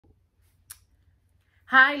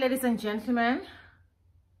Hi, ladies and gentlemen.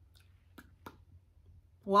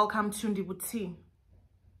 Welcome to Demonetised.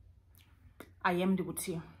 I am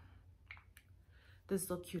Demonetised. This is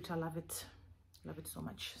so cute. I love it. Love it so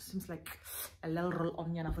much. Seems like a little roll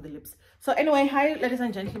onion for the lips. So anyway, hi, ladies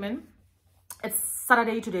and gentlemen. It's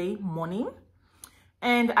Saturday today morning.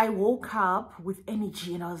 And I woke up with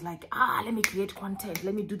energy and I was like, let me create content.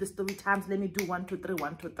 Let me do the story times. Let me do 1, 2, 3,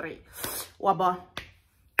 1, 2, 3. Waba.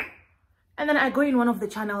 And then I go in one of the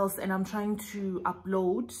channels and I'm trying to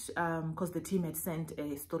upload because the team had sent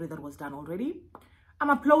a story that was done already. I'm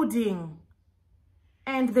uploading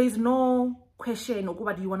and there's no question,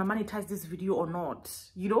 do you want to monetize this video or not?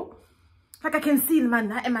 You know? Like I can see,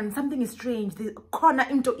 man, something is strange. The corner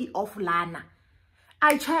into it off lana.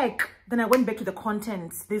 I check, then I went back to the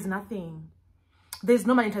contents. There's nothing. There's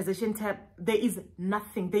no monetization tab. There is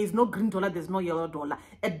nothing. There is no green dollar. There's no yellow dollar.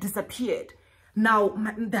 It disappeared. Now,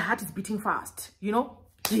 the heart is beating fast, you know.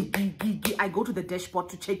 I go to the dashboard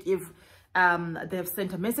to check if they've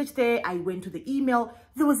sent a message there. I went to the email.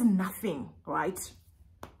 There was nothing, right?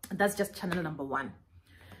 That's just channel number 1.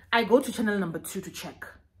 I go to channel number 2 to check.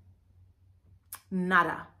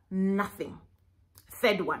 Nada. Nothing.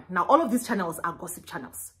 Third one. Now, all of these channels are gossip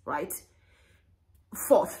channels, right?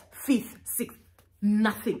 4th, 5th, 6th.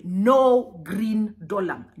 Nothing. No green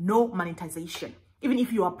dollar. No monetization. Even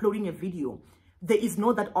if you're uploading a video, there is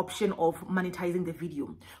no that option of monetizing the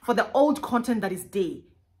video. For the old content that is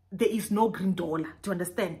there is no green dollar. Do you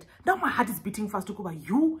understand? Now my heart is beating fast to go by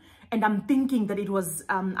you. And I'm thinking that it was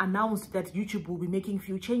announced that YouTube will be making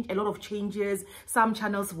a lot of changes. Some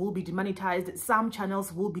channels will be demonetized. Some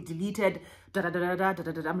channels will be deleted.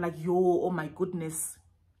 I'm like, yo, oh my goodness.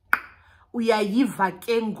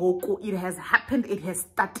 It has happened. It has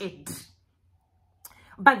started.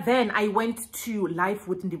 But then I went to Live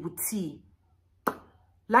with Demonetised.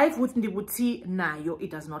 Live with Demonetised, it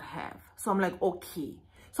does not have. So I'm like, okay.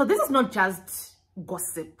 So this is not just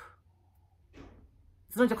gossip.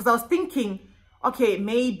 It's not just, because I was thinking, okay,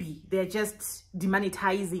 maybe they're just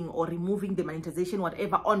demonetizing or removing the monetization,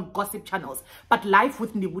 whatever, on gossip channels. But Live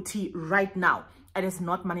with Demonetised right now, it is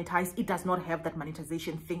not monetized. It does not have that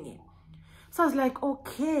monetization thingy. So I was like,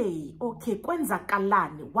 okay, kwenza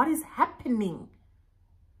kalani, what is happening?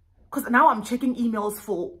 Because now I'm checking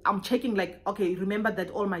emails I'm checking like, okay, remember that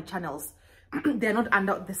all my channels, they're not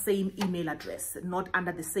under the same email address, not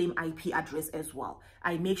under the same IP address as well.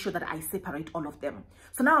 I make sure that I separate all of them.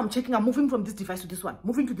 So now I'm checking, I'm moving from this device to this one,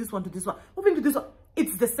 moving to this one to this one, moving to this one.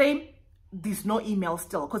 It's the same. There's no email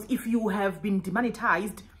still. Because if you have been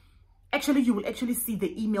demonetized, actually, you will actually see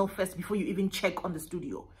the email first before you even check on the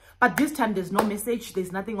studio. But this time, there's no message.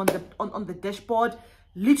 There's nothing on the dashboard.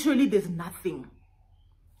 Literally, there's nothing.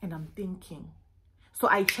 And I'm thinking, so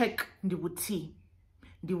I check Demonetised,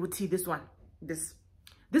 this one, this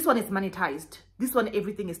one is monetized. This one,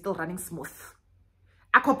 everything is still running smooth.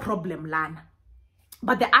 Ako problem, lan.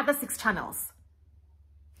 But the other 6 channels,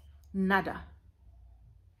 nada,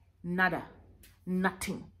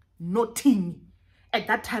 nothing. At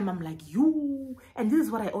that time, I'm like, and this is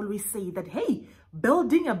what I always say, that, hey,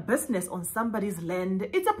 building a business on somebody's land,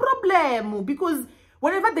 it's a problem, because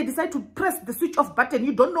whenever they decide to press the switch off button,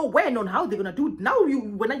 you don't know when or how they're going to do it. Now,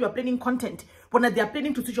 when you are planning content, when they are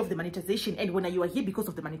planning to switch off the monetization, and when you are here because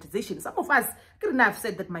of the monetization, some of us, I've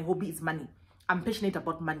said that my hobby is money. I'm passionate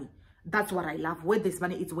about money. That's what I love. Where there's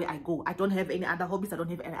money, it's where I go. I don't have any other hobbies. I don't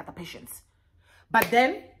have any other passions. But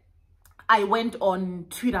then I went on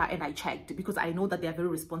Twitter and I checked, because I know that they are very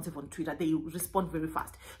responsive on Twitter. They respond very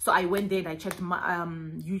fast. So I went there and I checked my,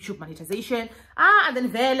 YouTube monetization. And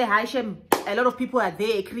then a lot of people are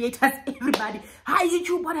there, creators, everybody. Hi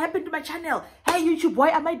YouTube, what happened to my channel? Hey YouTube, why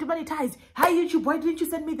am I demonetized? Hi YouTube, why didn't you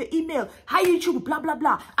send me the email? Hi YouTube, blah, blah,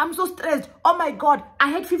 blah. I'm so stressed. Oh my God, I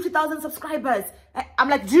had 50,000 subscribers. I'm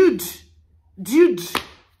like, dude,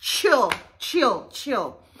 chill.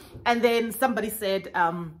 And then somebody said,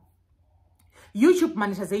 YouTube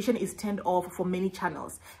monetization is turned off for many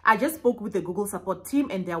channels. I just spoke with the Google support team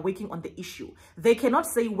and they are working on the issue. They cannot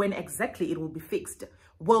say when exactly it will be fixed.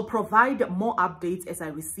 We'll provide more updates as I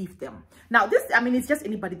receive them. Now, this, it's just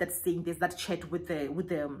anybody that's saying this, that chat with the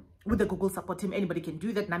Google support team. Anybody can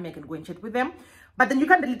do that. Nami, I can go and chat with them. But then you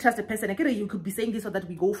can't really trust a person. You could be saying this so that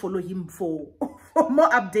we go follow him for more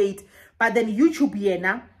update. But then YouTube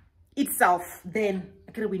itself, then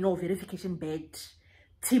we know verification bad.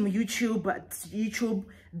 Team YouTube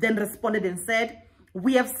then responded and said,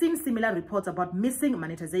 we have seen similar reports about missing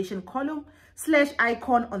monetization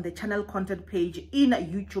column/icon on the channel content page in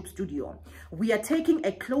YouTube Studio. We are taking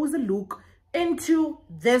a closer look into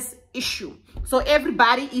this issue. So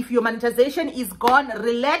everybody, if your monetization is gone,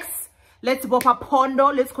 relax. Let's bopa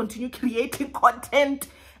pondo. Let's continue creating content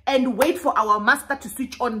and wait for our master to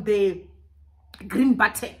switch on the green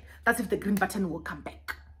button. That's if the green button will come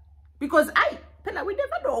back. Because we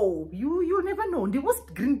never know. You never know.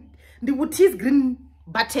 The Wuti's green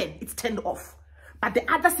button, it's turned off. But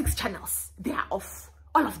the other 6 channels, they are off.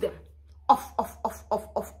 All of them.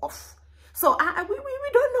 Off. So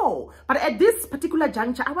we don't know. But at this particular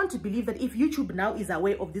juncture, I want to believe that if YouTube now is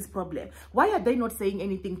aware of this problem, why are they not saying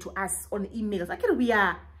anything to us on emails?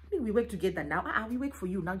 We work together now. We work for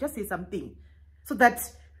you now. Just say something. So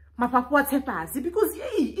that my papa pass. Because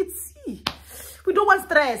we don't want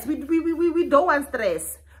stress. We don't want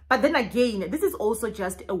stress. But then again, this is also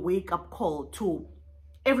just a wake-up call to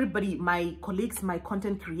everybody, my colleagues, my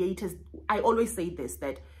content creators. I always say this,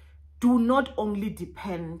 that do not only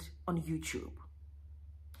depend on YouTube.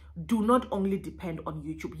 Do not only depend on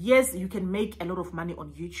YouTube. Yes, you can make a lot of money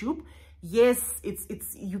on YouTube. Yes,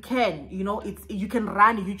 you can, you can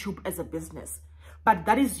run YouTube as a business. But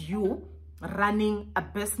that is you running a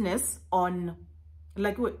business on,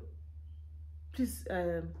 like, wait, please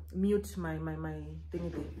mute my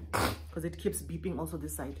thingy there, because it keeps beeping also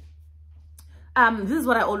this side. This is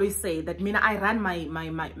what I always say, that I run my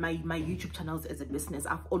YouTube channels as a business.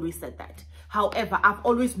 I've always said that. However, I've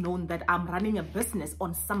always known that I'm running a business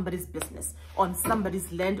on somebody's business, on somebody's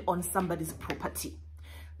land, on somebody's property.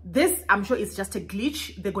 This, I'm sure, is just a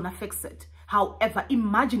glitch. They're gonna fix it. However,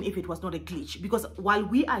 imagine if it was not a glitch, because while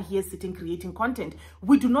we are here sitting creating content,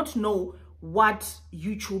 we do not know what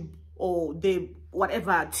YouTube or the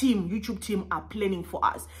whatever team, YouTube team, are planning for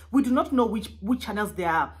us. We do not know which channels they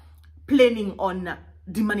are planning on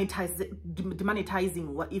demonetizing,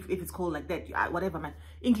 what if it's called like that, whatever, man.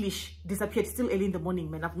 English disappeared, still early in the morning,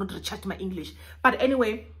 man. I've not recharged my English. But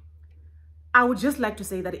anyway, I would just like to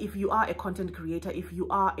say that if you are a content creator, if you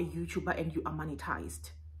are a YouTuber and you are monetized,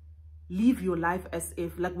 live your life as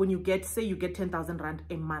if, like, when you get, say you get 10,000 Rand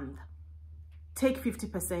a month, take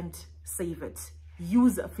 50%, save it.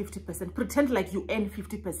 Use 50%. Pretend like you earn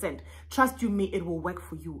 50%. Trust you me, it will work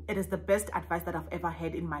for you. It is the best advice that I've ever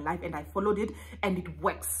had in my life, and I followed it, and it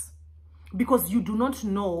works. Because you do not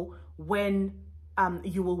know when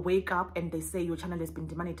you will wake up and they say your channel has been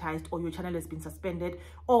demonetized, or your channel has been suspended,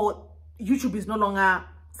 or YouTube is no longer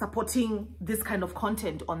supporting this kind of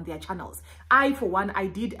content on their channels. I, for one, I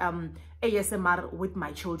did ASMR with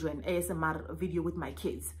my children, ASMR video with my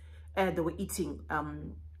kids. They were eating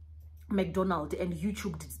McDonald's, and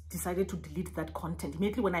YouTube decided to delete that content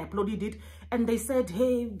immediately when I uploaded it, and they said,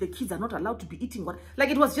 hey, the kids are not allowed to be eating what, like,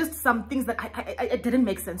 it was just some things that it didn't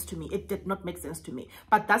make sense to me. It did not make sense to me.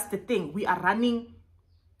 But that's the thing, we are running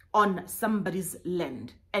on somebody's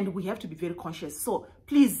land, and we have to be very conscious. So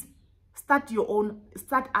please start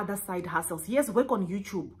other side hustles. Yes, work on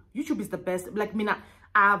YouTube. YouTube is the best. Like,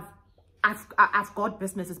 I've got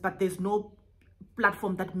businesses, but there's no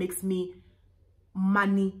platform that makes me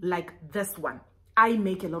money like this one. I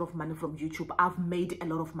make a lot of money from YouTube. I've made a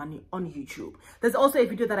lot of money on YouTube. There's also a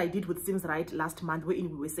video that I did with Sims Right last month, wherein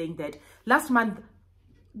we were saying that last month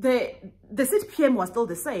the CPM was still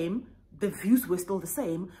the same, the views were still the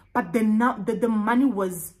same, but the money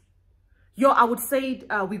was, I would say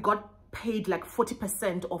we got paid like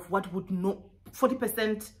 40% of what would know,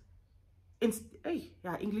 40%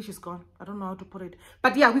 yeah, English is gone. I don't know how to put it.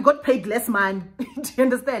 But yeah, we got paid less, man. Do you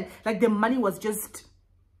understand? Like, the money was just,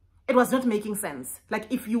 it was not making sense.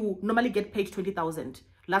 Like, if you normally get paid 20,000,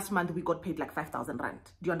 last month we got paid like 5,000 Rand.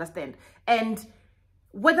 Do you understand? And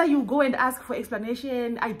whether you go and ask for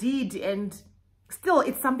explanation, I did, and still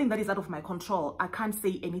it's something that is out of my control. I can't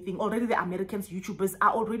say anything. Already the Americans, YouTubers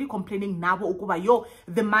are already complaining now,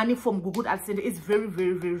 the money from Google AdSense is very,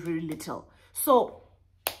 very, very, very little. So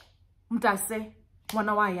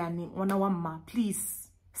please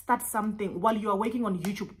start something while you are working on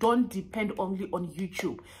YouTube. Don't depend only on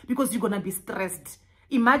YouTube, because you're gonna be stressed.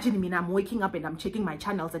 Imagine me, I'm waking up and I'm checking my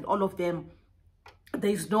channels, and all of them,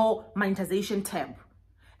 there's no monetization tab,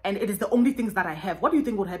 and it is the only things that I have. What do you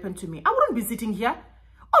think would happen to me? I wouldn't be sitting here.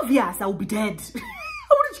 Obvious, I would be dead. I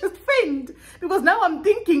would just faint, because now I'm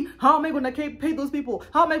thinking, how am I gonna pay those people?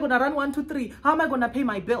 How am I gonna run 1, 2, 3? How am I gonna pay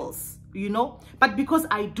my bills? But because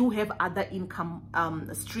I do have other income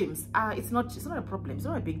streams, it's not a problem. It's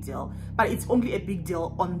not a big deal, but it's only a big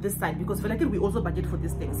deal on this side, because we also budget for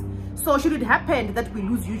these things. So should it happen that we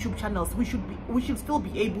lose YouTube channels, we should still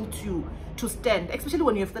be able to stand, especially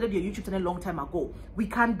when you have started your YouTube channel a long time ago. We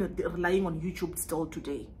can't be relying on YouTube still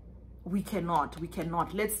today. We cannot.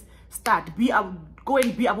 Let's start. Go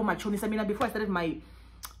and be Abu Machonisa. Before I started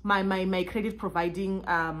my credit providing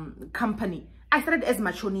company, I started as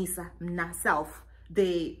Machonisa myself,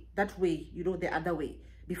 that way, the other way.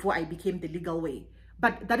 before I became the legal way.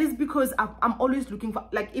 But that is because I'm always looking for,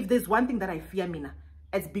 like, if there's one thing that I fear, Mina,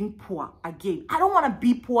 it's being poor again. I don't want to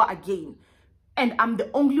be poor again. And I'm the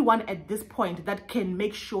only one at this point that can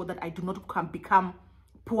make sure that I do not become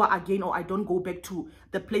poor again, or I don't go back to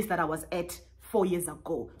the place that I was at 4 years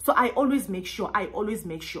ago. So I always make sure that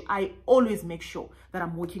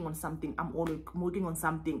I'm working on something. I'm always working on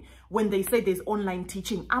something. When they say there's online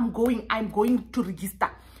teaching, I'm going to register.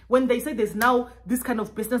 When they say there's now this kind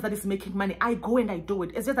of business that is making money, I go and I do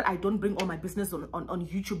it. It's just that I don't bring all my business on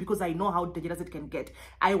YouTube because I know how dangerous it can get.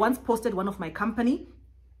 I once posted one of my company.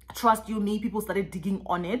 Trust you me, people started digging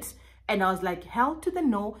on it. And I was like, hell to the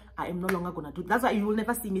no, I am no longer going to do it. That's why you will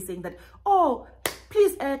never see me saying that, oh,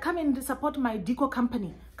 please come and support my deco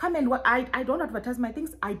company. Come and what? I don't advertise my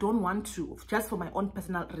things. I don't want to, just for my own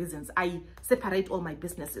personal reasons. I separate all my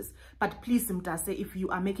businesses. But please, Mtase, if you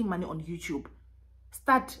are making money on YouTube,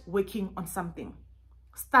 start working on something.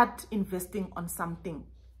 Start investing on something.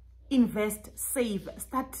 Invest, save,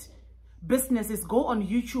 start businesses. Go on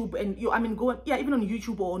YouTube and even on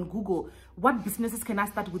YouTube or on Google. What businesses can I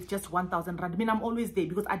start with just 1,000 rand? I mean, I'm always there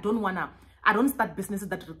because I don't start businesses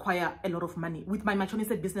that require a lot of money. With my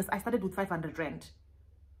Machonisa business, I started with 500 rand.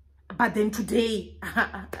 But then today,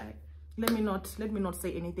 let me not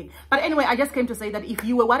say anything. But anyway, I just came to say that if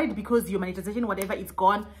you were worried because your monetization, whatever, it's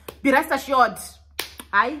gone, be rest assured.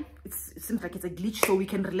 It seems like it's a glitch, so we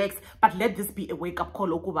can relax. But let this be a wake-up call,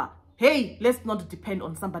 Okuba. Hey, let's not depend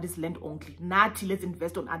on somebody's land only. Nati, let's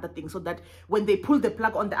invest on other things so that when they pull the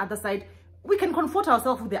plug on the other side, we can comfort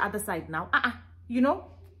ourselves with the other side now. You know?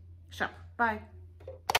 Sharp. Bye.